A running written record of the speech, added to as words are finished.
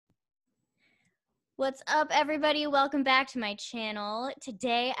What's up, everybody? Welcome back to my channel.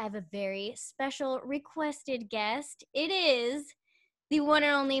 Today, I have a very special requested guest. It is the one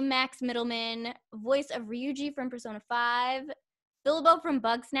and only Max Mittelman, voice of Ryuji from Persona 5, Filbo from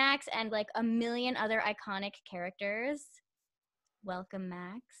Bugsnax, and like a million other iconic characters. Welcome,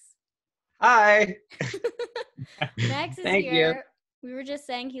 Max. Hi. Max is Thank you. here. We were just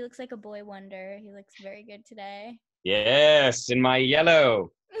saying he looks like a boy wonder. He looks very good today. Yes, in my yellow.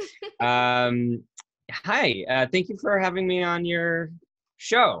 Hi. Thank you for having me on your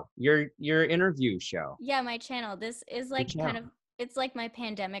show, your interview show. Yeah, my channel. This is like Your channel. it's like my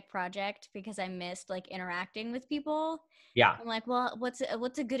pandemic project because I missed like interacting with people. Yeah, I'm like, well, what's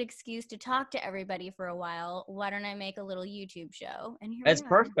a good excuse to talk to everybody for a while? Why don't I make a little YouTube show? And here that's we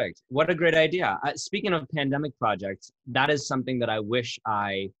are. perfect. What a great idea. Speaking of pandemic projects, that is something that I wish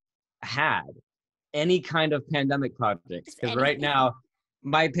I had. Any kind of pandemic projects, because right now,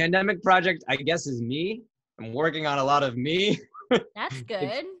 my pandemic project, I guess, is me. I'm working on a lot of me. That's good.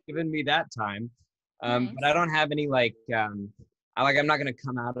 It's given me that time. Nice. But I don't have any I'm not gonna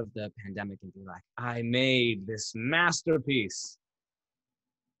come out of the pandemic and be like, I made this masterpiece.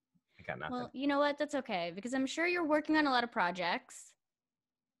 I got nothing. Well, you know what? That's okay because I'm sure you're working on a lot of projects.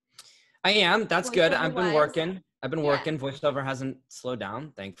 I am. That's good. I've been Voiceover-wise. working. Voiceover hasn't slowed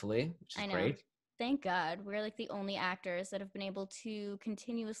down, thankfully, which is I know. great. Thank God. We're like the only actors that have been able to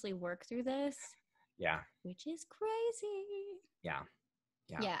continuously work through this. Yeah. Which is crazy. Yeah.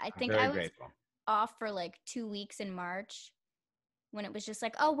 Yeah, I I'm think very I was grateful. off for like 2 weeks in March when it was just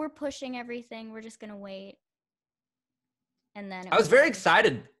like, oh, we're pushing everything. We're just going to wait. And then I was very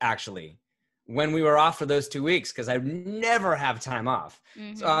excited, actually, when we were off for those 2 weeks because I never have time off.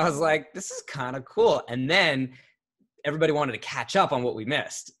 Mm-hmm. So I was like, this is kind of cool. And then everybody wanted to catch up on what we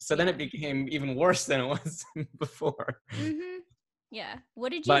missed. So then it became even worse than it was before. Mm-hmm. Yeah.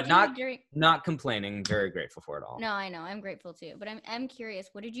 What did you do during... Not complaining. Very grateful for it all. No, I know. I'm grateful too. But I'm curious.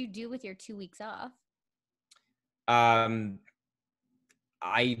 What did you do with your 2 weeks off? I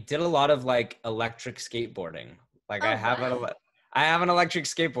did a lot of like electric skateboarding. Like I have an electric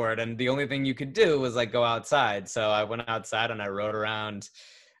skateboard, and the only thing you could do was like go outside. So I went outside and I rode around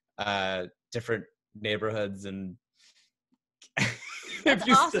different neighborhoods and That's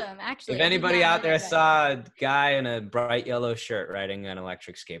awesome, actually. If anybody out there saw a guy in a bright yellow shirt riding an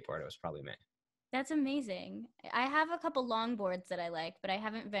electric skateboard, it was probably me. That's amazing. I have a couple longboards that I like, but I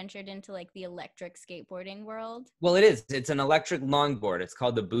haven't ventured into like the electric skateboarding world. Well, it is. It's an electric longboard. It's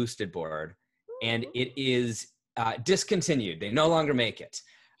called the boosted board. Ooh. And it is discontinued. They no longer make it.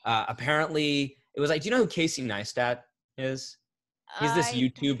 Apparently, it was like, do you know who Casey Neistat is? He's this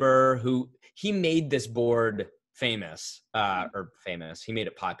YouTuber who he made this board famous, he made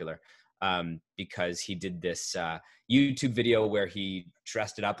it popular because he did this YouTube video where he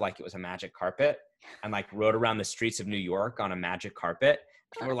dressed it up like it was a magic carpet and like rode around the streets of New York on a magic carpet.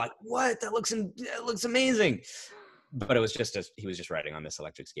 People were like, what? That looks amazing. But it was he was just riding on this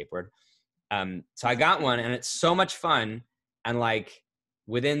electric skateboard. So I got one and it's so much fun. And like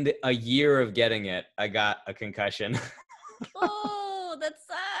within a year of getting it, I got a concussion. Oh, that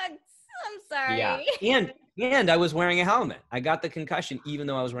sucks. I'm sorry. Yeah. And I was wearing a helmet. I got the concussion even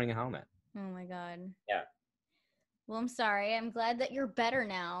though I was wearing a helmet. Oh my God. Yeah. Well, I'm sorry. I'm glad that you're better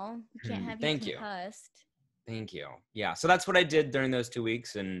now. We can't have you concussed. Thank you. Yeah. So that's what I did during those 2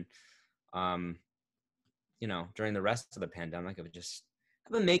 weeks. And, during the rest of the pandemic, I've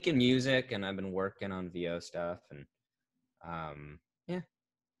been making music and I've been working on VO stuff and, yeah.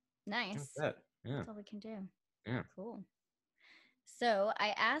 Nice. That's it. Yeah. That's all we can do. Yeah. Cool. So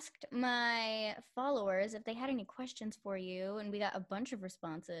I asked my followers if they had any questions for you, and we got a bunch of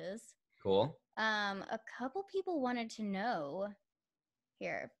responses. Cool. A couple people wanted to know.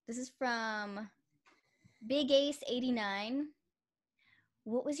 Here, this is from Big Ace 89.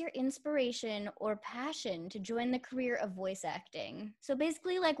 What was your inspiration or passion to join the career of voice acting? So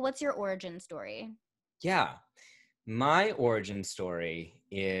basically, like, what's your origin story? Yeah. My origin story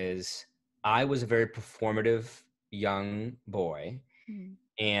is I was a very performative young boy,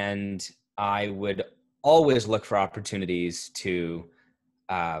 and I would always look for opportunities to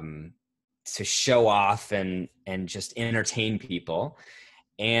show off and just entertain people.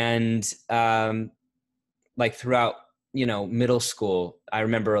 And like throughout middle school, I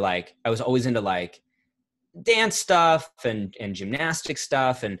remember like I was always into like dance stuff and gymnastic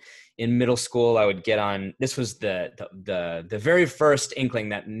stuff. And in middle school, I would get on. This was the very first inkling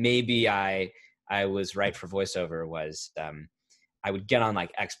that maybe I was right for voiceover. Was I would get on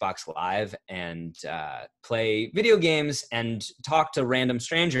like Xbox Live and play video games and talk to random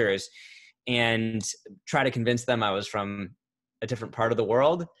strangers and try to convince them I was from a different part of the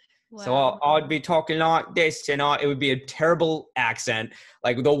world. So Wow. I'd be talking like this, and it would be a terrible accent,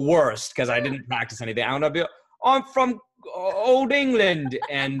 like the worst, because I didn't practice anything. And I'd be, I'm from old England,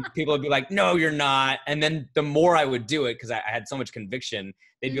 and people would be like, no, you're not. And then the more I would do it, because I had so much conviction,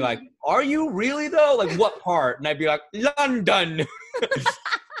 they'd be like, are you really though? Like what part? And I'd be like, London.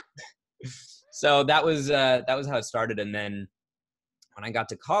 So that was how it started. And then when I got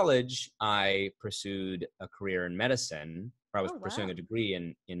to college, I pursued a career in medicine, or I was pursuing a degree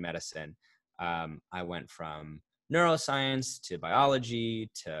in medicine. I went from neuroscience to biology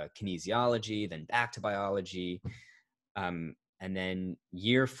to kinesiology, then back to biology. And then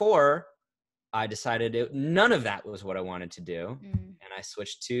year 4, I decided none of that was what I wanted to do. And I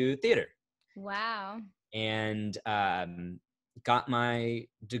switched to theater. Wow. And got my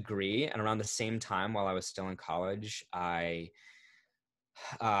degree. And around the same time, while I was still in college, I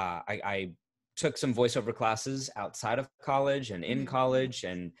took some voiceover classes outside of college and in college,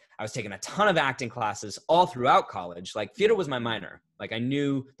 and I was taking a ton of acting classes all throughout college. Like theater was my minor. Like I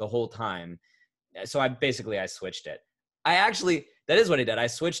knew the whole time. So I switched it. That is what I did. I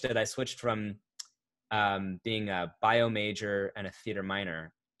switched it. I switched from being a bio major and a theater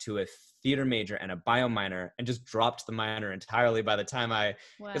minor to a theater major and a bio minor, and just dropped the minor entirely by the time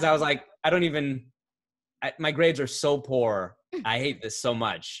because I was like, my grades are so poor. I hate this so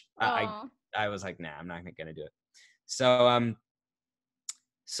much. I was like, nah, I'm not going to do it. So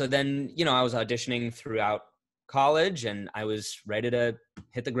then, I was auditioning throughout college, and I was ready to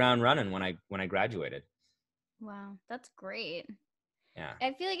hit the ground running when I graduated. Wow, that's great. Yeah.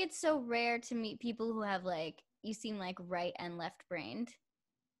 I feel like it's so rare to meet people who have you seem like right and left brained.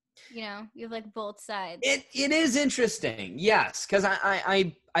 You have like both sides. It is interesting, yes, because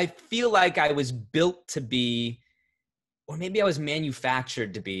I feel like I was built to be, or maybe I was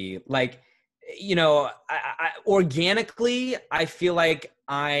manufactured to be, like, organically, I feel like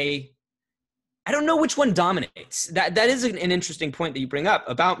I don't know which one dominates. That is an interesting point that you bring up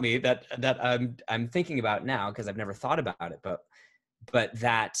about me that I'm thinking about now, because I've never thought about it, but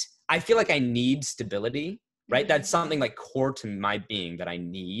that I feel like I need stability, right? That's something like core to my being that I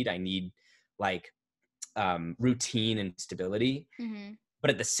need like routine and stability. But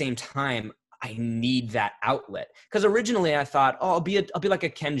at the same time, I need that outlet. Because originally I thought, I'll be like a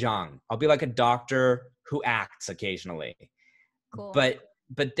Ken Jeong. I'll be like a doctor who acts occasionally. Cool.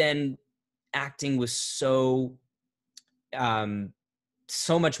 But then acting was so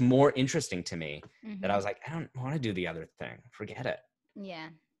much more interesting to me that I was like, I don't want to do the other thing. Forget it. Yeah.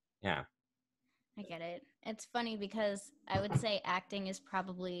 Yeah. I get it. It's funny because I would say acting is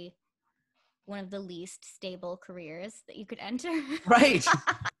probably one of the least stable careers that you could enter. Right.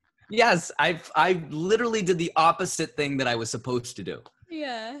 Yes, I literally did the opposite thing that I was supposed to do.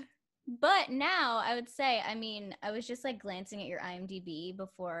 Yeah. But now I would say, I was just glancing at your IMDb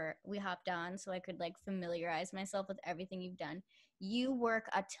before we hopped on so I could familiarize myself with everything you've done. You work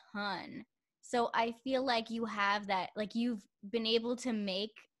a ton. So I feel like you have that, you've been able to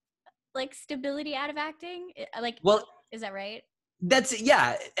make stability out of acting. Well, is that right?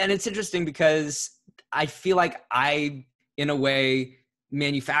 Yeah. And it's interesting because I feel like I, in a way,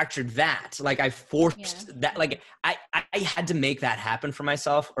 manufactured that. Like I forced that, like I had to make that happen for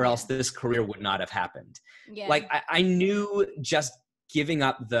myself, or else this career would not have happened. Yeah. Like I knew just giving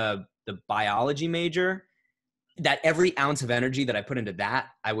up the biology major, that every ounce of energy that I put into that,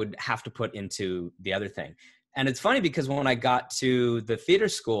 I would have to put into the other thing. And it's funny because when I got to the theater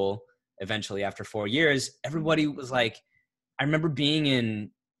school, eventually after 4 years, everybody was like, I remember being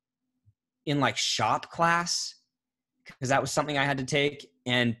in like shop class, because that was something I had to take.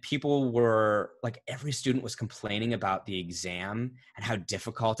 And people were like, every student was complaining about the exam and how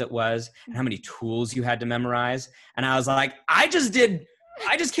difficult it was and how many tools you had to memorize. And I was like, I just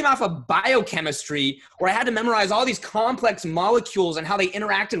came off of biochemistry where I had to memorize all these complex molecules and how they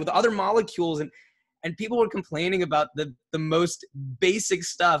interacted with other molecules. And people were complaining about the most basic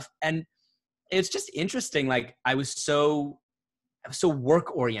stuff. And it's just interesting. Like I was so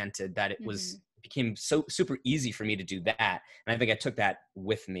work oriented that it became so super easy for me to do that. And I think I took that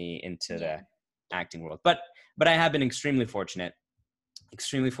with me into the acting world. But I have been extremely fortunate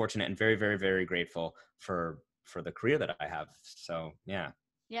and very, very, very grateful for the career that I have. So, yeah.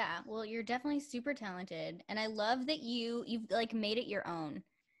 Yeah, well, you're definitely super talented, and I love that you've made it your own.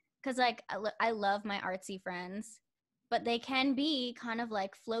 Cuz I love my artsy friends, but they can be kind of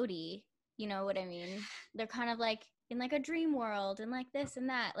floaty, you know what I mean? They're kind of in a dream world and this and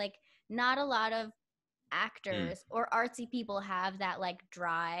that. Not a lot of actors or artsy people have that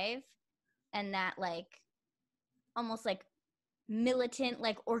drive and that almost militant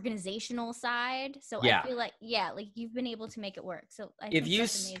organizational side. So I feel you've been able to make it work. So I think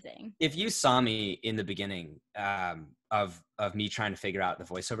that's amazing. if you saw me in the beginning of me trying to figure out the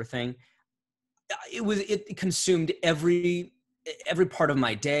voiceover thing, it consumed every part of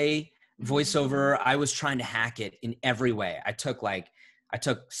my day. Voiceover, I was trying to hack it in every way. I took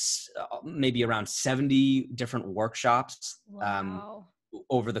maybe around 70 different workshops Wow.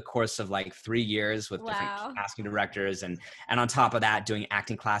 over the course of like 3 years with different casting directors, and on top of that doing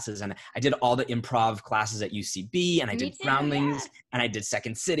acting classes. And I did all the improv classes at UCB, and I Me did too, Groundlings, yeah. and I did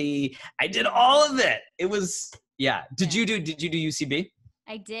Second City. I did all of it. It was, yeah. Did you do UCB?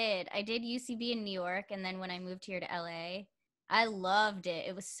 I did UCB in New York, and then when I moved here to LA, I loved it.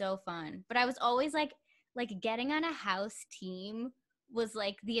 It was so fun. But I was always like getting on a house team was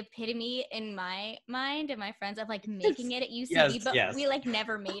like the epitome in my mind and my friends of like making it at UCB, Yes, but yes. we like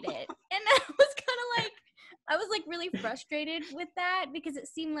never made it. And I was kind of like, I was like really frustrated with that because it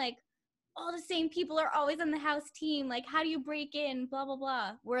seemed like all the same people are always on the house team. Like, how do you break in? Blah, blah,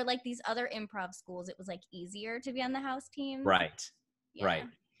 blah. Where like these other improv schools, it was like easier to be on the house team. Right. Yeah. Right.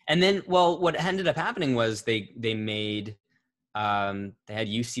 And then, well, what ended up happening was they made, they had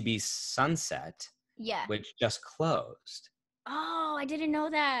UCB Sunset, Yeah. which just closed. Oh, I didn't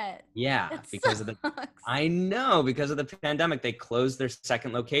know that. Yeah, That because of the, sucks. I know, because of the pandemic, they closed their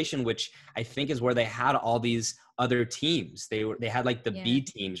second location, which I think is where they had all these other teams. They had like the B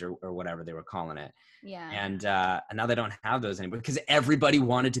teams or whatever they were calling it. Yeah. And now they don't have those anymore because everybody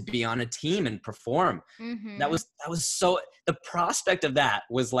wanted to be on a team and perform. That was so, the prospect of that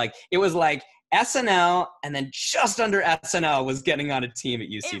was like, it was like SNL, and then just under SNL was getting on a team at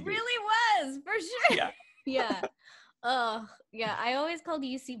UCB. It really was, for sure. Yeah. Yeah. Oh, yeah. I always called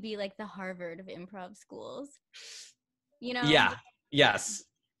UCB like the Harvard of improv schools. You know? Yeah. Yes.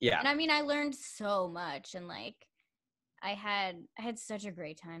 Yeah. And I mean, I learned so much, and like I had such a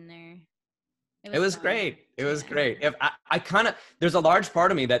great time there. It was fun. great. It was great. If I kind of, there's a large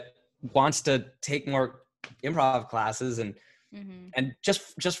part of me that wants to take more improv classes and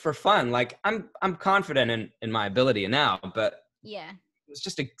just for fun. Like I'm confident in my ability now, but yeah, it was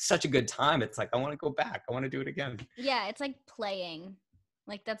just such a good time. It's like, I want to go back. I want to do it again. Yeah, it's like playing.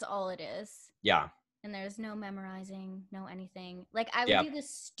 Like that's all it is. Yeah. And there's no memorizing, no anything. Like I would do the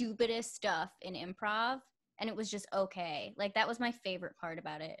stupidest stuff in improv, and it was just okay. Like that was my favorite part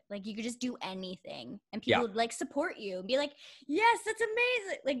about it. Like you could just do anything, and people would like support you and be like, "Yes, that's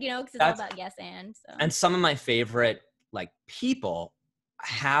amazing!" Like, you know, because it's all about yes and. So. And some of my favorite like people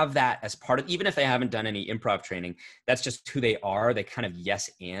have that as part of, even if they haven't done any improv training, that's just who they are. They kind of yes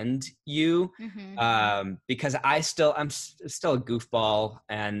and you, because I'm still a goofball,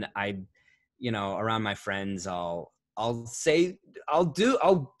 and I, you know, around my friends, I'll say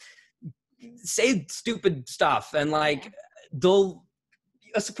stupid stuff, and like they'll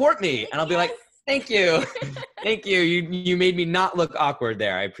support me, and I'll be like, thank you. Thank you. You made me not look awkward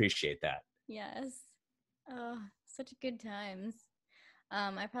there. I appreciate that. Yes. Oh, such good times.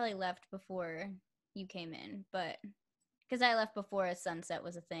 I probably left before you came in, but because I left before a sunset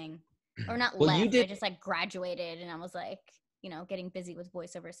was a thing. Or not Well, left, you did. I just like graduated, and I was like, you know, getting busy with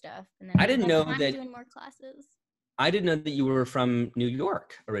voiceover stuff. And then I didn't know I'm that. doing more classes. I didn't know that you were from New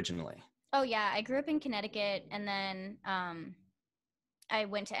York originally. Oh yeah, I grew up in Connecticut, and then I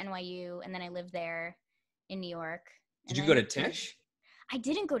went to NYU, and then I lived there in New York. Did you go to Tisch? I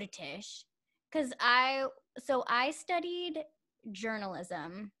didn't go to Tisch because I studied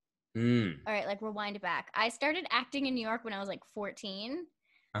journalism. All right, like rewind it back. I started acting in New York when I was like 14.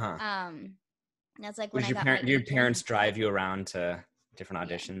 That's like when I got my your parents drive you around to different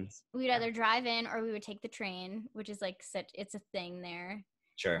auditions? We'd either drive in or we would take the train, which is like it's a thing there.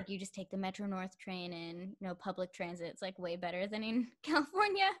 Sure. Like you just take the Metro North train, and you know, public transit. It's like way better than in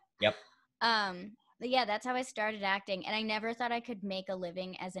California. Yep. But yeah, that's how I started acting, and I never thought I could make a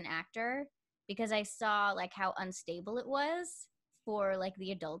living as an actor because I saw like how unstable it was for like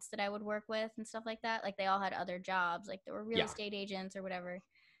the adults that I would work with and stuff like that. Like they all had other jobs, like they were real estate agents or whatever.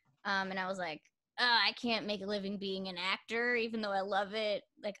 And I was like, I can't make a living being an actor, even though I love it.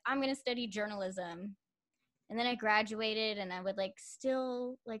 Like I'm gonna study journalism. And then I graduated, and I would like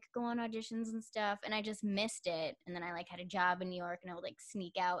still like go on auditions and stuff, and I just missed it. And then I like had a job in New York, and I would like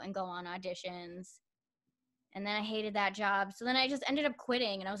sneak out and go on auditions. And then I hated that job. So then I just ended up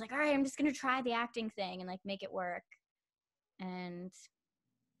quitting, and I was like, all right, I'm just going to try the acting thing and like make it work. And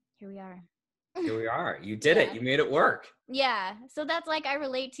here we are. Here we are. You did it. You made it work. Yeah. So that's like, I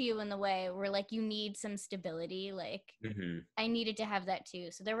relate to you in the way where like you need some stability. Like I needed to have that too.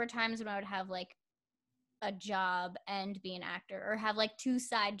 So there were times when I would have like a job and be an actor, or have like 2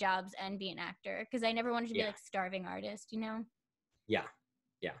 side jobs and be an actor, because I never wanted to be like starving artist, you know? Yeah.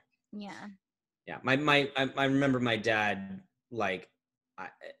 I remember my dad, like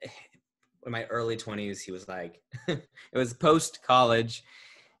in my early 20s, he was like, it was post college,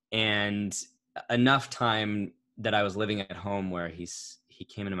 and enough time that I was living at home where he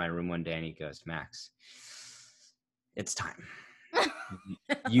came into my room one day and he goes, Max, it's time.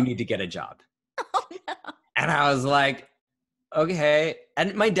 You need to get a job. Oh, no. And I was like, okay.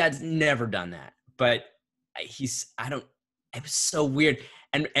 And my dad's never done that, but it was so weird.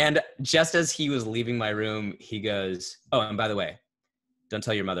 And just as he was leaving my room, he goes, oh, and by the way, don't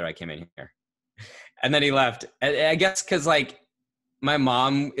tell your mother I came in here. And then he left. And I guess because like my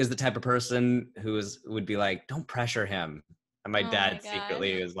mom is the type of person who would be like, don't pressure him. And my Oh dad my God.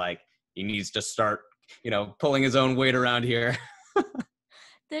 secretly was like, he needs to start, pulling his own weight around here.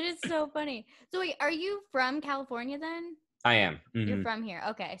 That is so funny. So wait, are you from California then? I am. You're Mm-hmm. from here.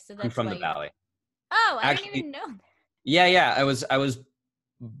 Okay, so I'm that's from why the you're. Valley. Oh, I didn't Actually, even know. yeah.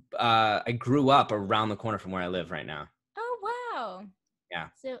 I grew up around the corner from where I live right now. Oh, wow. Yeah.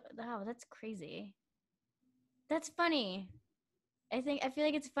 So, wow, that's crazy. That's funny. I feel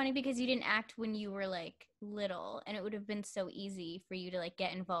like it's funny because you didn't act when you were like little, and it would have been so easy for you to like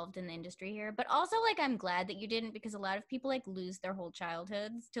get involved in the industry here. But also, like, I'm glad that you didn't, because a lot of people like lose their whole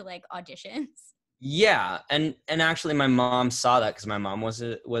childhoods to like auditions. Yeah, and actually my mom saw that because my mom was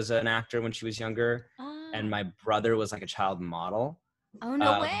an actor when she was younger, and Oh, my brother was like a child model. oh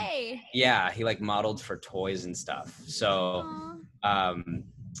no Um, way. yeah, he like modeled for toys and stuff. So, Aw. um,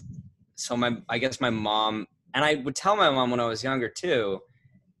 I guess my mom, and I would tell my mom when I was younger too,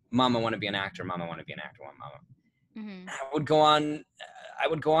 Mom, I want to be an actor. Mom, I want to be an actor. Mama. Mm-hmm. I would go on.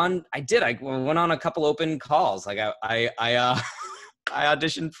 I did. I went on a couple open calls. Like I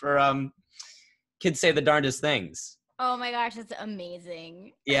auditioned for Kids Say the Darndest Things. Oh my gosh, that's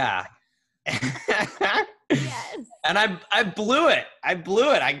amazing. Yeah. Yes. And I blew it. I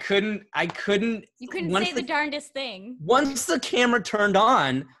couldn't You couldn't say the darndest thing. once the camera turned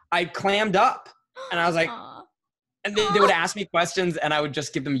on, I clammed up. And I was like, Aw. and they would ask me questions and I would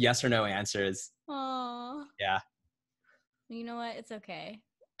just give them yes or no answers. Aw. Yeah. You know what? It's okay.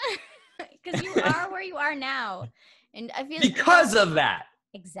 Because you are where you are now. And I feel like Because of that.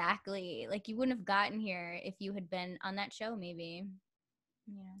 exactly. Like you wouldn't have gotten here if you had been on that show, maybe.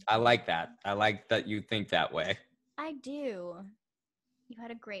 Yeah. I like that. I like that you think that way. I do. You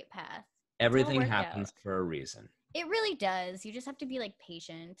had a great path. Everything happens for a reason. It really does. You just have to be like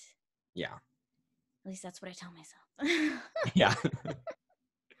patient. Yeah. At least that's what I tell myself. Yeah.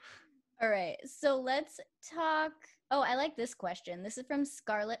 All right. So let's talk. Oh, I like this question. This is from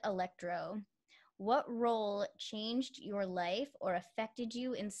Scarlet Electro. What role changed your life or affected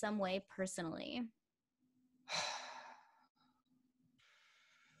you in some way personally?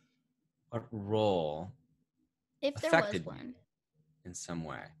 What role If there was affected me one. in some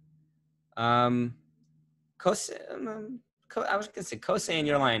way? I was gonna say Kosei and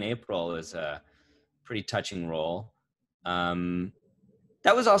Your Lie in April is a pretty touching role.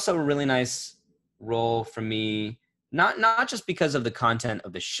 That was also a really nice role for me, not just because of the content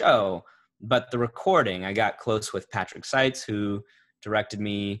of the show, but the recording. I got close with Patrick Seitz, who directed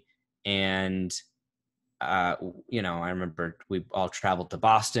me, and I remember we all traveled to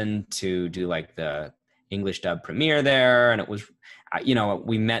Boston to do like the English dub premiere there, and it was,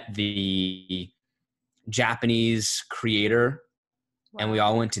 we met the Japanese creator, and we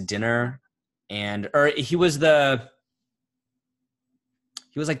all went to dinner, he was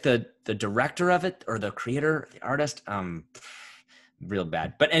like the director of it, or the creator, the artist. Real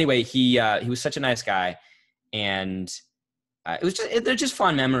bad, but anyway, he was such a nice guy, and they're just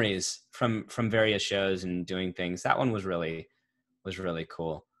fun memories from various shows and doing things. That one was really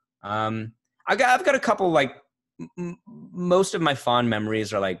cool. I've got a couple, like most of my fond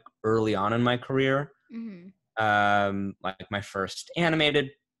memories are like early on in my career. Mm-hmm. Like my first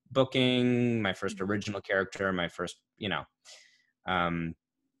animated booking, my first original character, my first,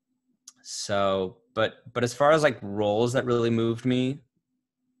 so, but as far as like roles that really moved me,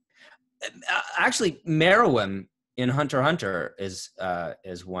 actually Meruem in Hunter x Hunter is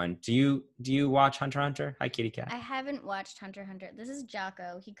one. Do you watch Hunter x Hunter? Hi, kitty cat. I haven't watched Hunter x Hunter. This is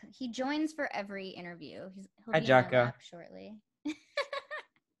Jocko. He joins for every interview. He'll Hi, be Jocko. in my lap shortly.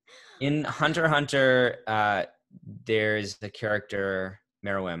 In Hunter x Hunter, there's the character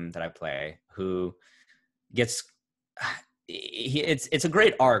Meruem that I play who gets it's a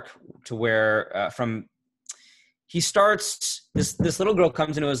great arc to where he starts, this little girl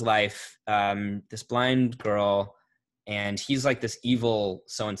comes into his life, this blind girl, and he's like this evil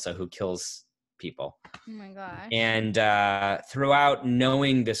so-and-so who kills people. Oh my gosh. And throughout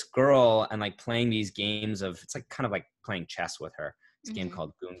knowing this girl and like playing these games it's like kind of like playing chess with her. It's a game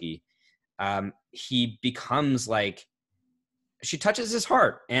called Gungi. He becomes like she touches his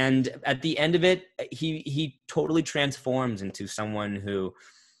heart, and at the end of it, he totally transforms into someone who,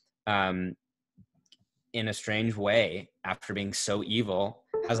 in a strange way, after being so evil,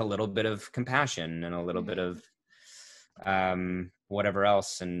 has a little bit of compassion and a little bit of whatever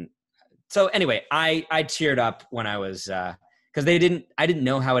else. And so anyway, I teared up when I was because I didn't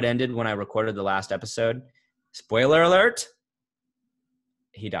know how it ended when I recorded the last episode. Spoiler alert,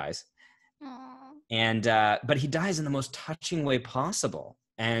 he dies. Aww. And but he dies in the most touching way possible,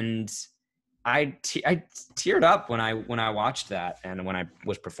 and I teared up when I watched that and when I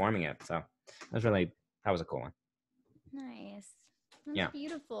was performing it. So that was a cool one. Nice. That's Yeah.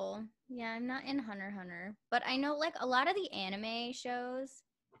 beautiful. Yeah, I'm not in Hunter x Hunter, but I know like a lot of the anime shows,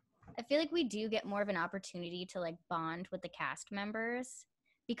 I feel like we do get more of an opportunity to like bond with the cast members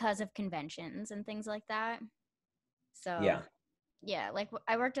because of conventions and things like that. So yeah, like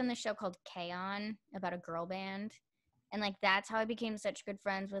I worked on this show called K-On! About a girl band. And like that's how I became such good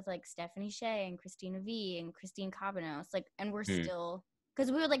friends with like Stephanie Shea and Christina V and Christine Cabanos. Like, and we're still,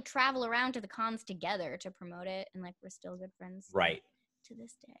 because we would like travel around to the cons together to promote it, and like we're still good friends Right. to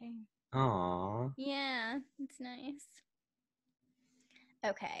this day. Aww. Yeah, it's nice.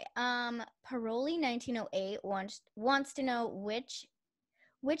 Okay. Paroli 1908 wants to know which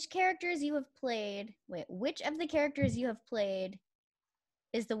characters you have played. Wait, which of the characters you have played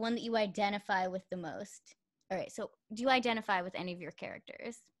is the one that you identify with the most? All right, so do you identify with any of your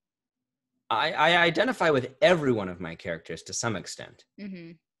characters? I identify with every one of my characters to some extent.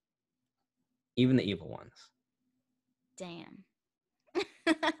 Mm-hmm. Even the evil ones. Damn.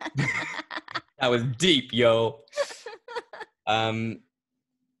 That was deep, yo.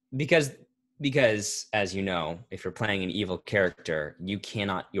 Because as you know, if you're playing an evil character, you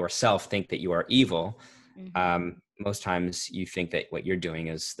cannot yourself think that you are evil. Mm-hmm. Most times you think that what you're doing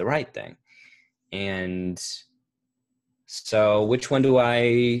is the right thing. And so which one do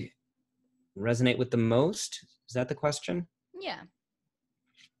I resonate with the most? Is that the question? Yeah.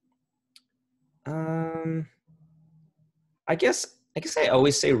 I guess I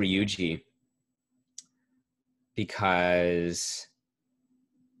always say Ryuji, because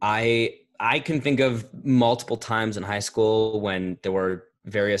I can think of multiple times in high school when there were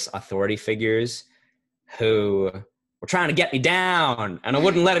various authority figures who were trying to get me down, and I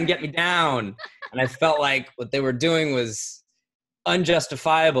wouldn't let them get me down. And I felt like what they were doing was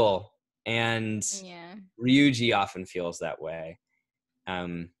unjustifiable. And Yeah. Ryuji often feels that way.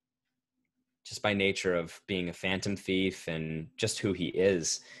 Just by nature of being a phantom thief and just who he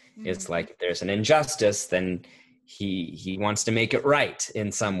is. Mm-hmm. It's like if there's an injustice, then he wants to make it right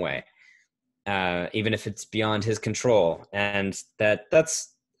in some way, even if it's beyond his control. And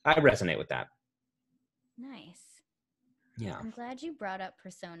that's I resonate with that. Nice. Yeah. I'm glad you brought up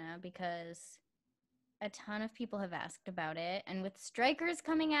Persona because a ton of people have asked about it. And with Strikers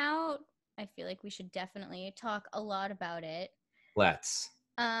coming out, I feel like we should definitely talk a lot about it. Let's.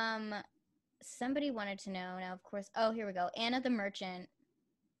 Somebody wanted to know now, of course. Oh, here we go. Anna the Merchant.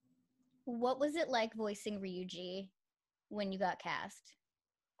 What was it like voicing Ryuji when you got cast?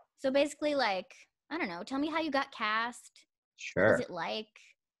 So basically, like, I don't know. Tell me how you got cast. Sure. What was it like?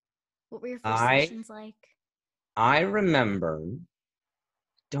 What were your first I sessions like? I remember.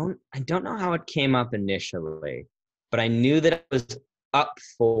 I don't know how it came up initially, but I knew that I was up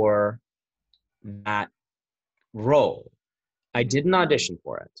for that role. I didn't audition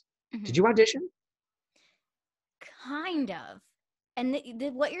for it. Mm-hmm. Did you audition? Kind of. And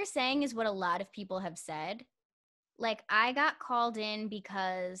what you're saying is what a lot of people have said. Like, I got called in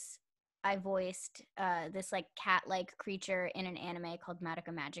because I voiced this, like, cat-like creature in an anime called Madoka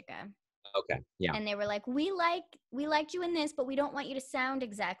Magica. Okay, yeah. And they were like, we liked you in this, but we don't want you to sound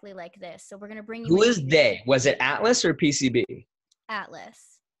exactly like this. So we're going to bring you Who in. is they? Was it Atlas or PCB?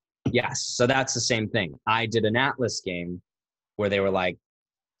 Atlas. Yes, so that's the same thing. I did an Atlas game where they were like,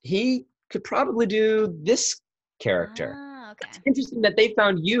 he could probably do this character. Ah, okay. It's interesting that they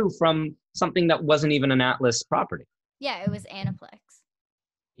found you from something that wasn't even an Atlas property. Yeah, it was Aniplex.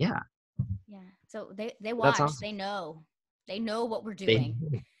 Yeah. Yeah. So they watch. Awesome. They know. They know what we're doing.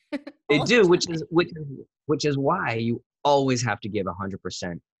 They do, which is why you always have to give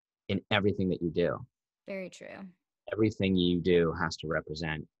 100% in everything that you do. Very true. Everything you do has to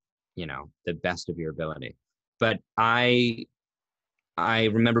represent, the best of your ability. But I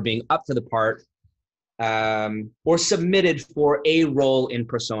remember being up for the part, or submitted for a role in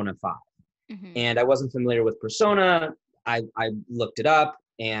Persona 5. Mm-hmm. And I wasn't familiar with Persona. I looked it up,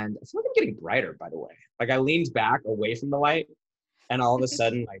 and I feel like I'm getting brighter, by the way. Like I leaned back away from the light, and all of a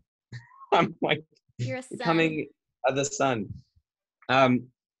sudden, like I'm like You're a sun. becoming the sun.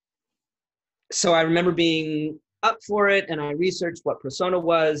 So I remember being up for it, and I researched what Persona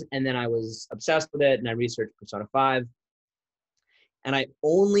was, and then I was obsessed with it, and I researched Persona 5. And I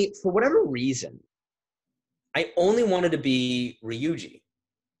only, for whatever reason, I only wanted to be Ryuji.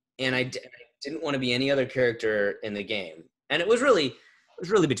 And I didn't want to be any other character in the game. And it was really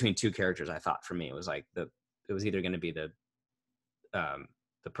between two characters, I thought, for me. It was like it was either going to be the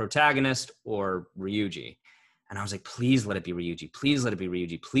protagonist or Ryuji. And I was like, please let it be Ryuji. Please let it be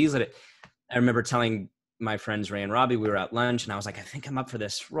Ryuji. Please let it. I remember telling my friends Ray and Robbie, we were at lunch, and I was like, I think I'm up for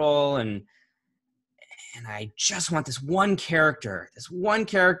this role. And I just want this one character.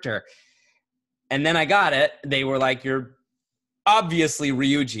 And then I got it. They were like, you're obviously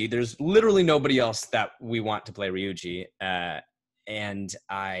Ryuji. There's literally nobody else that we want to play Ryuji. And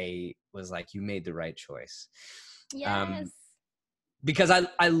I was like, you made the right choice. Yes. Because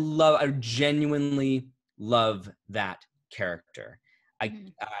I genuinely love that character.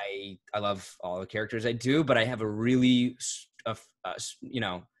 I love all the characters I do, but I have a really, a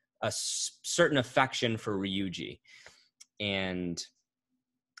certain affection for Ryuji. And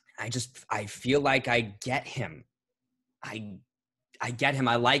I feel like I get him. I get him.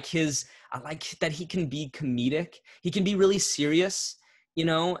 I like that he can be comedic. He can be really serious,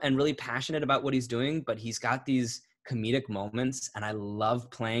 and really passionate about what he's doing, but he's got these comedic moments, and I love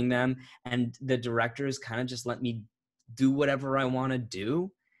playing them. And the directors kind of just let me do whatever I want to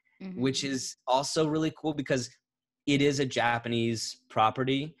do, which is also really cool because it is a Japanese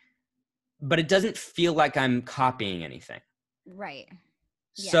property, but it doesn't feel like I'm copying anything. Right.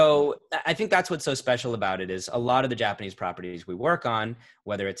 Yeah. So I think that's what's so special about it is a lot of the Japanese properties we work on,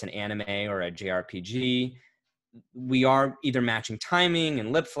 whether it's an anime or a JRPG, we are either matching timing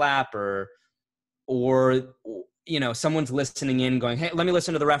and lip flap or someone's listening in going, hey, let me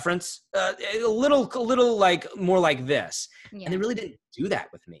listen to the reference. A little like more like this. Yeah. And they really didn't do that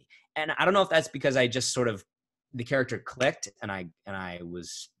with me. And I don't know if that's because I just sort of, the character clicked and I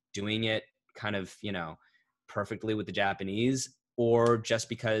was doing it kind of, perfectly with the Japanese, or just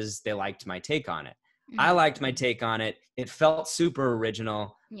because they liked my take on it. I liked my take on it. It felt super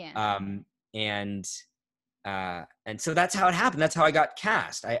original. Yeah. And so that's how it happened. That's how I got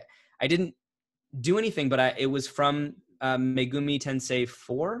cast. I didn't do anything, but it was from Megumi Tensei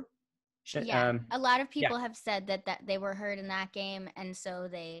 4. Yeah, a lot of people have said that they were heard in that game, and so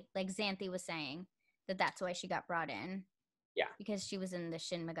they, like Xanthi was saying, that's why she got brought in. Yeah, because she was in the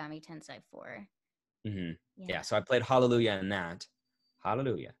Shin Megami Tensei 4. Mm-hmm. Yeah, so I played Hallelujah in that.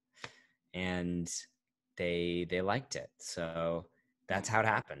 Hallelujah. And they liked it. So that's how it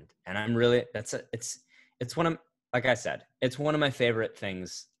happened. And I'm really, it's one of, like I said, it's one of my favorite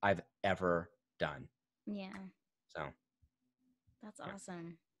things I've ever done. Yeah. So. That's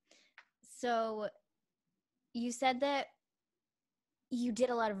awesome. So you said that you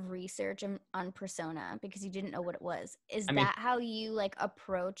did a lot of research on Persona because you didn't know what it was. Is that how you like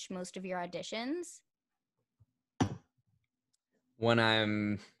approach most of your auditions? When I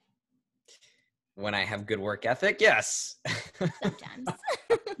have good work ethic, yes. Sometimes.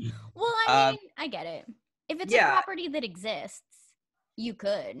 Well, I mean, I get it. If it's a property that exists, you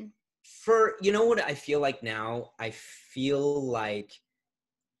could. What I feel like now? I feel like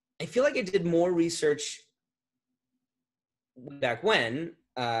I did more research back when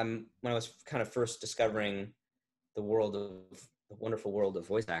I was kind of first discovering the wonderful world of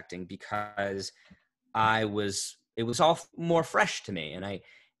voice acting, because it was all more fresh to me,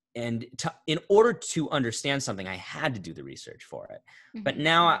 and in order to understand something, I had to do the research for it. Mm-hmm. But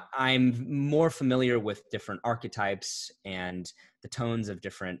now I'm more familiar with different archetypes and the tones of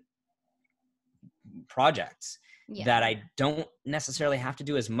different projects that I don't necessarily have to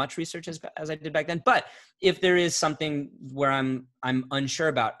do as much research as I did back then. But if there is something where I'm unsure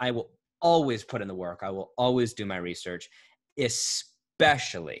about, I will always put in the work. I will always do my research,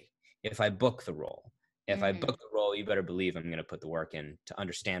 especially if I book the role. If I book the role, you better believe I'm going to put the work in to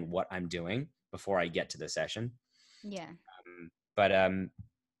understand what I'm doing before I get to the session. Yeah. But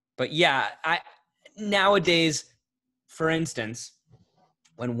yeah, nowadays, for instance,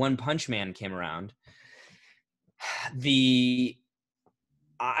 when One Punch Man came around, I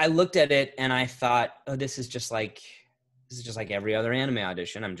looked at it and I thought, oh, this is just like every other anime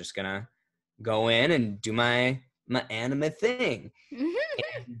audition. I'm just gonna go in and do my anime thing. And,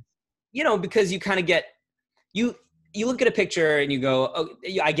 because you kind of get you look at a picture and you go, oh,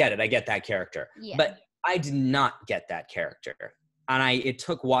 I get it. I get that character. Yeah. But I did not get that character. And it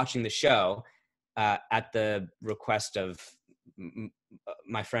took watching the show at the request of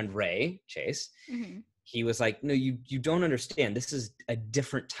my friend Ray Chase. Mm-hmm. He was like, no, you don't understand. This is a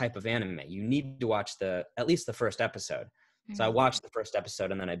different type of anime. You need to watch at least the first episode. Mm-hmm. So I watched the first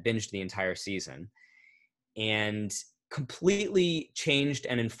episode and then I binged the entire season. and completely changed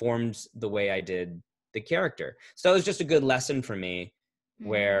and informed the way I did the character. So it was just a good lesson for me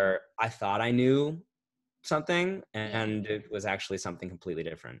where I thought I knew something and it was actually something completely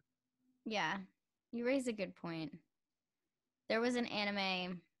different. Yeah. You raise a good point. There was an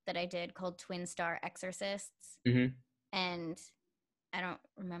anime that I did called Twin Star Exorcists, Mm-hmm. and I don't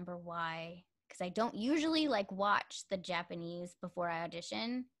remember why, because I don't usually like watch the Japanese before I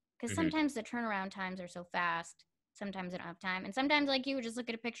audition, because Mm-hmm. sometimes the turnaround times are so fast. Sometimes I don't have time, and sometimes like you would just look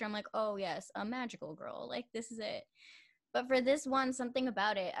at a picture, I'm like, oh yes, a magical girl, like this is it. But for this one, something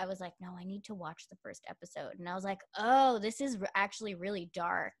about it, I was like, no, I need to watch the first episode, and I was like, oh, this is actually really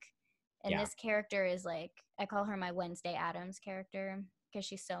dark, and Yeah. this character is like, I call her my Wednesday Addams character because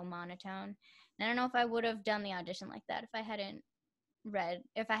she's so monotone. And I don't know if I would have done the audition like that if I hadn't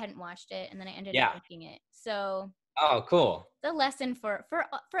watched it, and then I ended up Yeah. liking it. So Oh, cool. the lesson for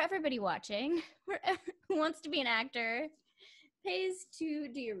everybody watching, who wants to be an actor, pays to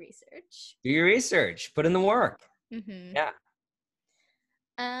do your research. Do your research. Put in the work. Mm-hmm. Yeah.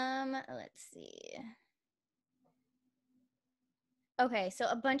 Let's see. Okay, so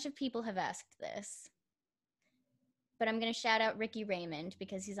a bunch of people have asked this, but I'm gonna shout out Ricky Raymond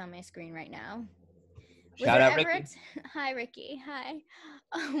because he's on my screen right now. Was Shout there out, ever Ricky. hi Ricky, hi.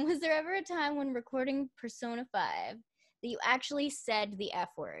 Was there ever a time when recording Persona 5 that you actually said the F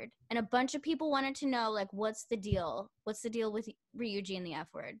word? And a bunch of people wanted to know, like, what's the deal? What's the deal with Ryuji and the F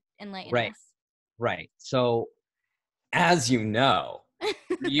word? Enlighten Right. us. Right. So, as you know,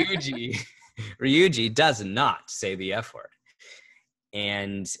 Ryuji, Ryuji does not say the F word.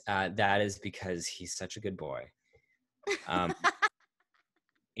 And that is because he's such a good boy. Um,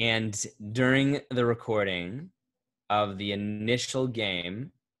 and during the recording of the initial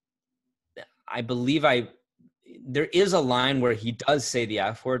game, I believe there is a line where he does say the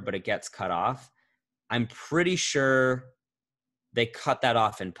F word, but it gets cut off. I'm pretty sure they cut that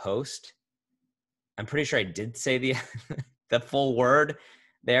off in post. I'm pretty sure I did say the the full word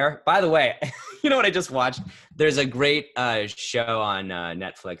there. By the way, you know what I just watched? There's a great show on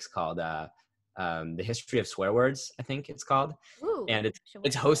Netflix called The History of Swear Words, I think it's called. Ooh, And should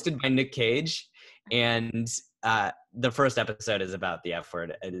it's watch that. hosted by Nick Cage. And the first episode is about the F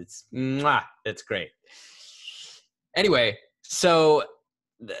word. And it's great. Anyway, so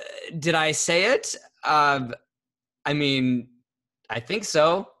did I say it? I mean, I think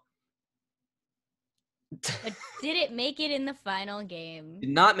so. But did it make it in the final game? Did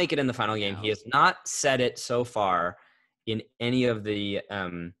not make it in the final game. He No. has not said it so far in any of the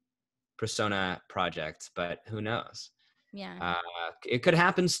Persona projects, but who knows? Yeah. Uh, it could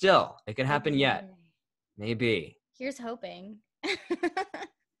happen still. It could happen Maybe one yet. day. Maybe. Here's hoping.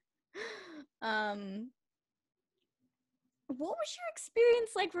 um what was your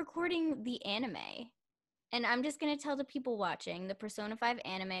experience like recording the anime? And I'm just going to tell the people watching, the Persona 5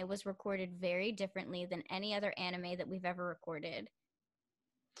 anime was recorded very differently than any other anime that we've ever recorded.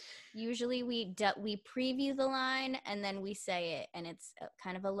 Usually we preview the line and then we say it, and it's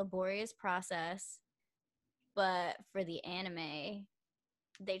kind of a laborious process. But for the anime,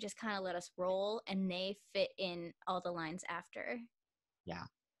 they just kind of let us roll and they fit in all the lines after. Yeah.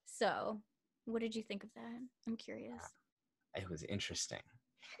 So, what did you think of that? I'm curious. It was interesting.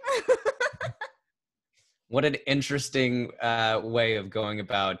 What an interesting way of going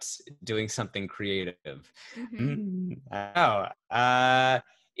about doing something creative. Mm-hmm. I know.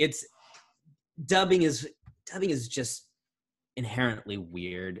 It's dubbing is just inherently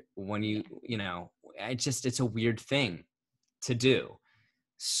weird when you know it's a weird thing to do.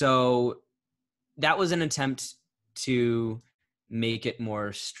 So that was an attempt to make it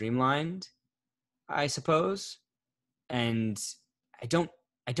more streamlined, I suppose. And I don't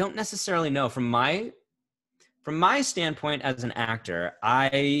I don't necessarily know from my standpoint as an actor,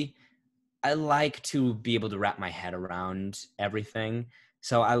 I like to be able to wrap my head around everything.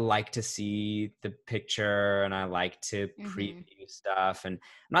 So I like to see the picture and I like to Mm-hmm. preview stuff. And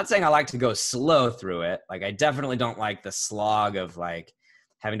I'm not saying I like to go slow through it. Like I definitely don't like the slog of like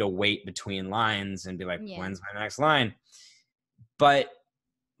having to wait between lines and be like, Yeah. when's my next line? But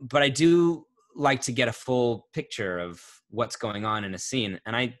I do like to get a full picture of what's going on in a scene.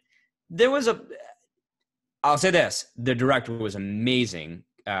 And I'll say this: the director was amazing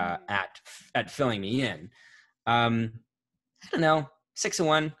at filling me in. I don't know, 6 of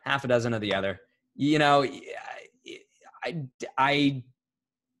one, half a dozen of the other. You know, I, I,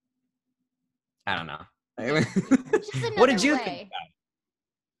 I don't know. Yeah. It's just What another did you think way. about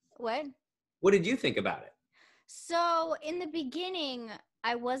it? What? What did you think about it? So in the beginning,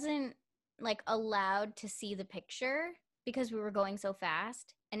 I wasn't like allowed to see the picture because we were going so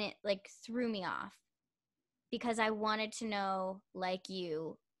fast, and it like threw me off. because I wanted to know, like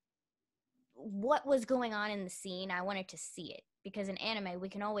you, what was going on in the scene. I wanted to see it because in anime we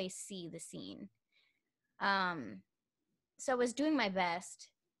can always see the scene. So I was doing my best.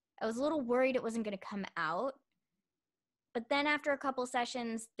 I was a little worried it wasn't going to come out, but then after a couple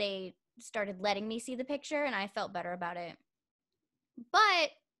sessions they started letting me see the picture and I felt better about it. But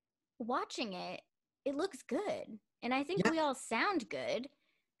watching it, it looks good, and I think Yeah. we all sound good.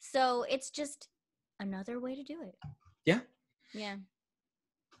 So it's just another way to do it. Yeah. Yeah.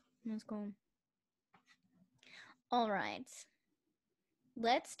 That's cool. All right.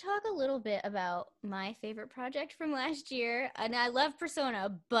 Let's talk a little bit about my favorite project from last year. And I love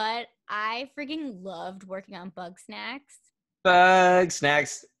Persona, but I freaking loved working on Bugsnax.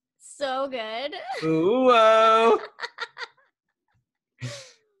 Bugsnax. So good. Ooh, whoa.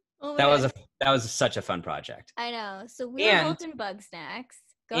 Oh my That was gosh. such a fun project. I know. So we were And both in Bugsnax.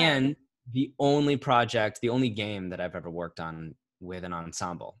 Go and ahead. the only game that I've ever worked on with an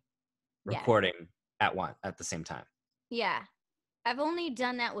ensemble, Yeah. recording at the same time. Yeah. I've only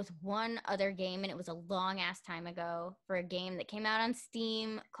done that with one other game, and it was a long ass time ago for a game that came out on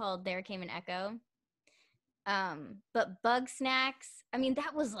Steam called There Came an Echo. But Bugsnax, I mean,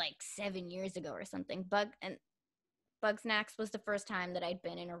 that was like 7 years ago or something. Bugsnax was the first time that I'd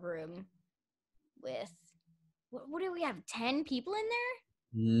been in a room with, what do we have, 10 people in there?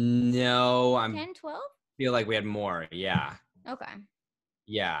 No, I 10, 12? feel like we had more. Yeah. Okay.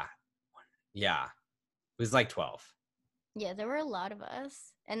 Yeah. Yeah. It was like 12. Yeah, there were a lot of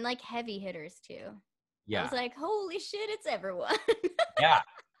us, and like heavy hitters too. I was Yeah. like, holy shit, it's everyone. Yeah.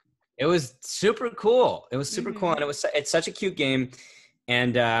 It was super cool. It was super cool. Mm-hmm. And it's such a cute game.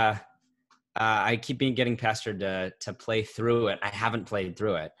 And I keep getting pestered to play through it. I haven't played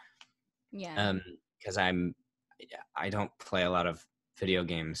through it. Yeah. Because I don't play a lot of video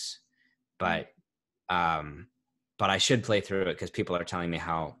games, Mm-hmm. but I should play through it because people are telling me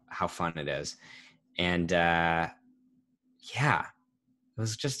how fun it is. And yeah, it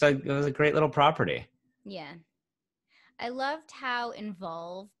was a great little property. Yeah. I loved how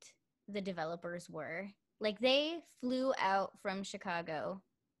involved the developers were. Like, they flew out from Chicago.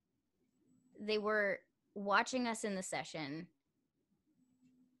 They were watching us in the session,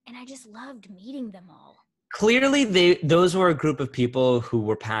 and I just loved meeting them all. Clearly, those were a group of people who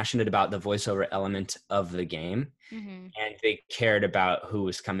were passionate about the voiceover element of the game, Mm-hmm. and they cared about who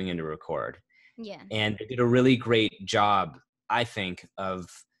was coming in to record. Yeah. And they did a really great job, I think, of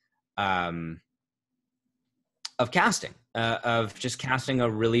casting, of just casting a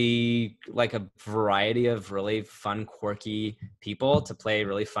really like a variety of really fun, quirky people to play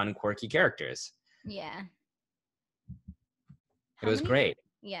really fun, quirky characters. Yeah. It How was many? great.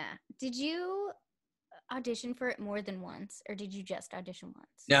 Yeah. Did you audition for it more than once, or did you just audition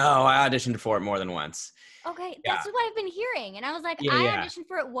once? No, I auditioned for it more than once. Okay, Yeah, that's what I've been hearing, and I was like, yeah, I yeah. auditioned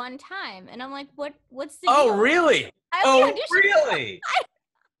for it one time, and I'm like, what's the Oh, deal? really? I only Oh, auditioned for really?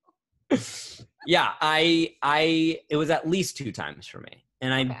 Yeah, it was at least 2 times for me,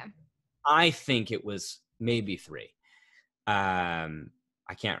 and Okay. I think it was maybe 3. I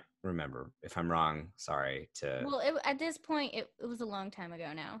can't remember. If I'm wrong, sorry to. Well, at this point, it was a long time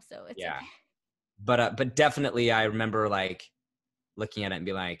ago now, so it's Yeah, okay. but definitely I remember like looking at it and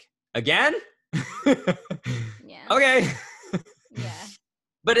be like, again? Yeah. Okay. Yeah.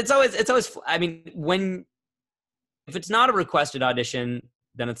 But it's always I mean, if it's not a requested audition,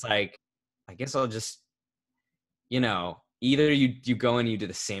 then it's like, I guess I'll just, either you go and you do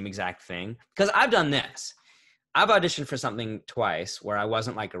the same exact thing. Because I've done this. I've auditioned for something twice where I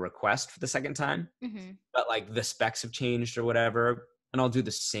wasn't like a request for the second time, Mm-hmm. but like the specs have changed or whatever, and I'll do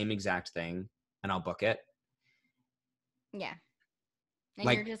the same exact thing and I'll book it. Yeah. And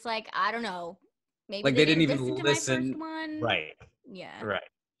you're Like just like, I don't know. Maybe like they they didn't didn't even listen to my first listen. one. Right. Yeah. Right.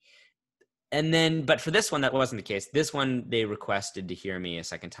 And then, but for this one, that wasn't the case. This one, they requested to hear me a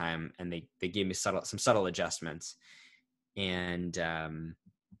second time, and they gave me some subtle adjustments, and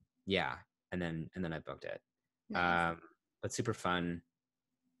yeah, and then I booked it. Nice. But super fun.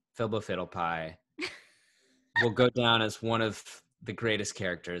 Filbo Fiddle Pie will go down as one of the greatest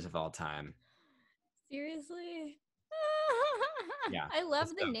characters of all time. Seriously. Yeah, I love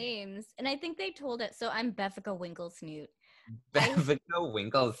it's the so good. names. And I think they told it. So I'm Beffica Winklesnoot. Bevico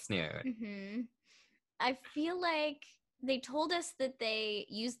Winklesnoot. Mm-hmm. I feel like they told us that they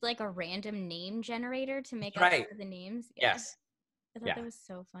used like a random name generator to make That's up right. for the names. Yeah. Yes. I thought Yeah. that was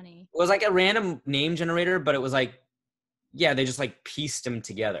so funny. It was like a random name generator, but it was like, yeah, they just like pieced them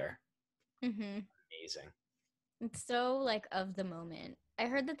together. Mm-hmm. Amazing. It's so like of the moment. I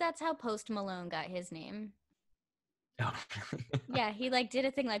heard that that's how Post Malone got his name. Oh, Yeah, he like did a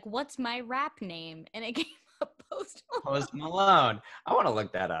thing like, "What's my rap name?" and it came. Post Malone. Post Malone. I want to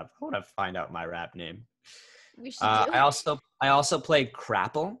look that up. I want to find out my rap name. We should do I it. also played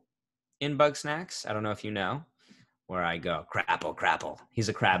Crapple in Bugsnax. I don't know if you know where I go. Crapple, Crapple. He's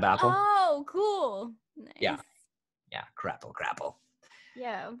a crab apple. Oh, cool. Yeah, Nice. yeah. Crapple, Crapple.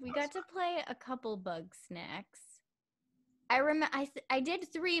 Yeah, we got to play a couple Bugsnax. I remember I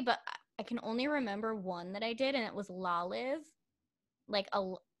did 3, but I can only remember one that I did, and it was L.A.V.A.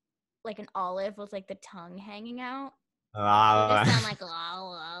 Like an olive with like the tongue hanging out. You just sound like la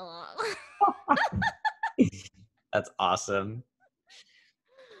la la. That's awesome.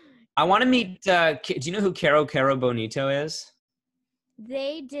 I want to meet. Do you know who Caro Caro Bonito is?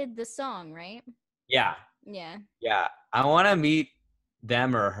 They did the song, right? Yeah, Yeah. yeah. I want to meet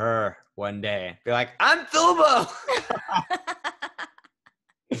them or her one day. Be like, I'm Filbo.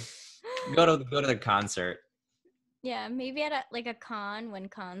 go to the concert. Yeah, maybe at a con when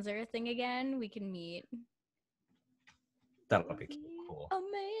cons are a thing again, we can meet. That would be cool.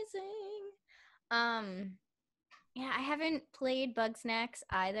 Amazing. Yeah, I haven't played Bugsnax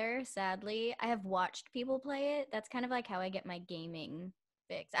either, sadly. I have watched people play it. That's kind of like how I get my gaming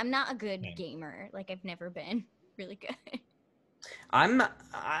fix. I'm not a good gamer. Like, I've never been really good. I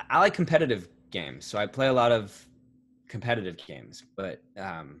like competitive games, so I play a lot of competitive games, but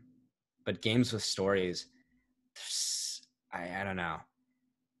games with stories, I don't know.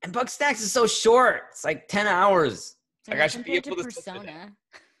 And Bugsnax is so short. It's like 10 hours. Like Yeah, I should be compared to able to sit there. Persona.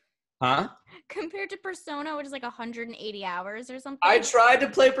 Huh? Compared to Persona, which is like 180 hours or something. I tried to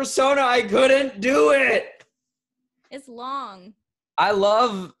play Persona. I couldn't do it. It's long. I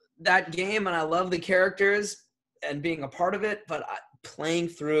love that game and I love the characters and being a part of it, but playing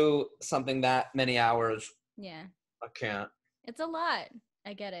through something that many hours, Yeah. I can't. It's a lot.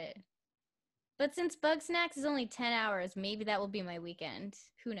 I get it. But since Bugsnax is only 10 hours, maybe that will be my weekend.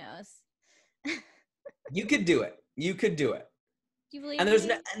 Who knows? You could do it. You could do it. Do you believe And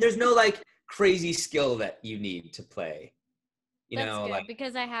there's no like crazy skill that you need to play. That's good, like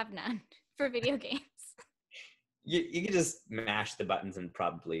because I have none for video games. You can just mash the buttons and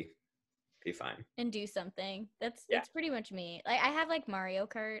probably be fine. And do something. That's pretty much me. Like, I have like Mario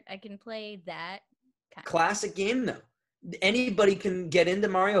Kart. I can play that. Classic game though. Anybody can get into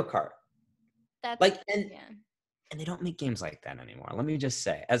Mario Kart. That's and they don't make games like that anymore. Let me just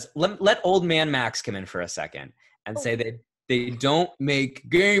say, let old man Max come in for a second and say that they don't make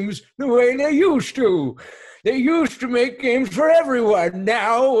games the way they used to. They used to make games for everyone.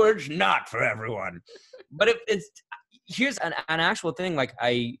 Now it's not for everyone. But here's an actual thing. Like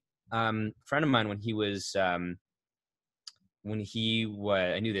a friend of mine, when he was I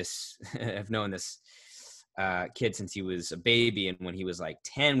knew this. I've known this kid since he was a baby, and when he was like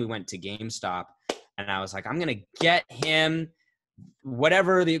 10, we went to GameStop, and I was like, I'm gonna get him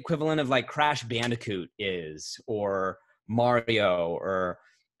whatever the equivalent of like Crash Bandicoot is, or Mario,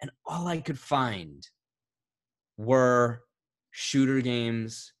 and all I could find were shooter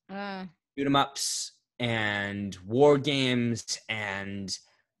games, shoot 'em ups, and war games, and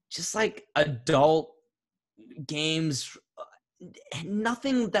just like adult games.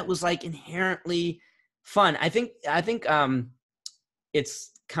 Nothing that was like inherently fun. I think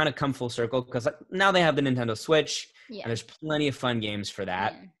it's kind of come full circle because now they have the Nintendo Switch, and there's plenty of fun games for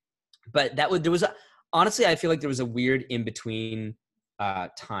that. Yeah. But honestly, I feel like there was a weird in between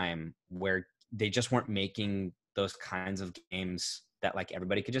time where they just weren't making those kinds of games that like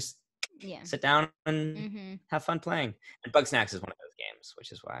everybody could just sit down and have fun playing. And Bugsnax is one of those games,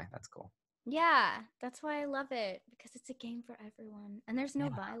 which is why that's cool. Yeah, that's why I love it, because it's a game for everyone, and there's no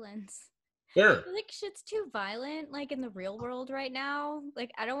violence. Yeah. I feel like shit's too violent, like in the real world right now.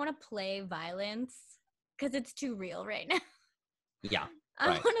 Like, I don't want to play violence because it's too real right now. Yeah. I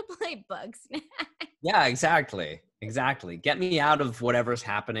want to play Bugsnax. Yeah, exactly. Get me out of whatever's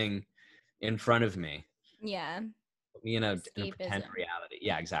happening in front of me. Yeah. Put me in a pretend reality.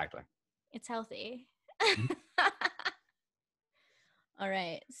 Yeah, exactly. It's healthy. All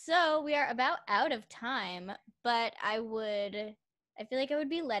right. So we are about out of time, but I feel like I would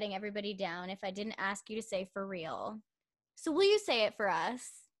be letting everybody down if I didn't ask you to say for real. So will you say it for us?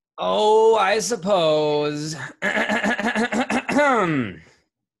 Oh, I suppose.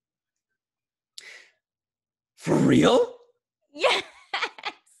 For real? Yes.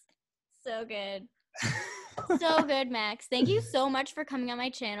 So good. So good, Max. Thank you so much for coming on my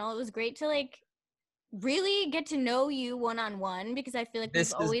channel. It was great to like really get to know you one-on-one, because I feel like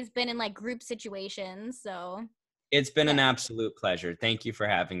we've always been in like group situations. So it's been an absolute pleasure. Thank you for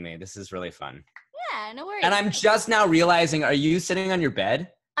having me. This is really fun. Yeah, no worries. And I'm just now realizing, are you sitting on your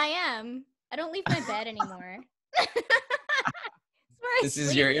bed? I am. I don't leave my bed anymore. This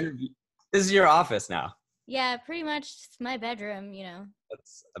is your interview. This is your office now. Yeah, pretty much my bedroom, you know.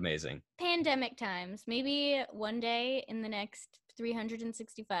 That's amazing. Pandemic times. Maybe one day in the next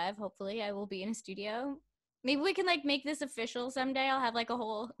 365, hopefully, I will be in a studio. Maybe we can like make this official someday. I'll have like a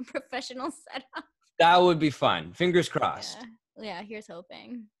whole professional setup. That would be fun. Fingers crossed. Yeah. Yeah, here's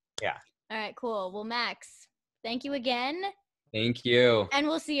hoping. Yeah. All right, cool. Well, Max, thank you again. Thank you. And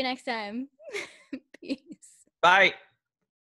we'll see you next time. Peace. Bye.